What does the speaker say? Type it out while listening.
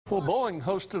Well, Boeing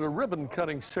hosted a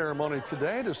ribbon-cutting ceremony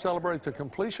today to celebrate the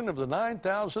completion of the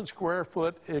 9,000 square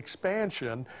foot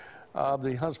expansion of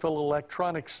the Huntsville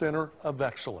Electronics Center of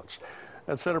Excellence.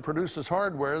 That center produces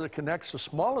hardware that connects the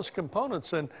smallest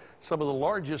components in some of the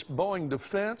largest Boeing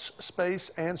defense,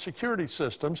 space, and security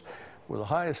systems with the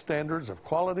highest standards of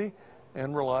quality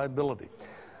and reliability.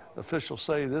 Officials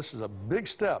say this is a big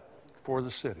step for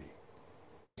the city.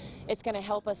 It's going to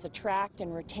help us attract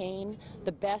and retain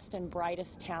the best and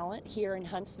brightest talent here in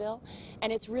Huntsville,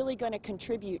 and it's really going to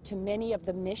contribute to many of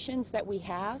the missions that we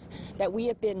have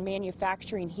been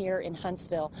manufacturing here in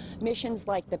Huntsville. Missions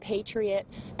like the Patriot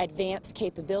Advanced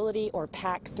Capability, or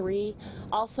PAC-3,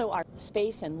 also our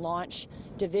Space and Launch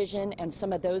Division and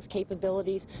some of those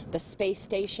capabilities, the space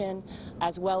station,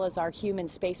 as well as our human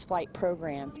spaceflight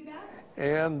program.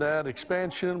 And that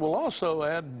expansion will also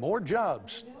add more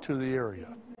jobs to the area.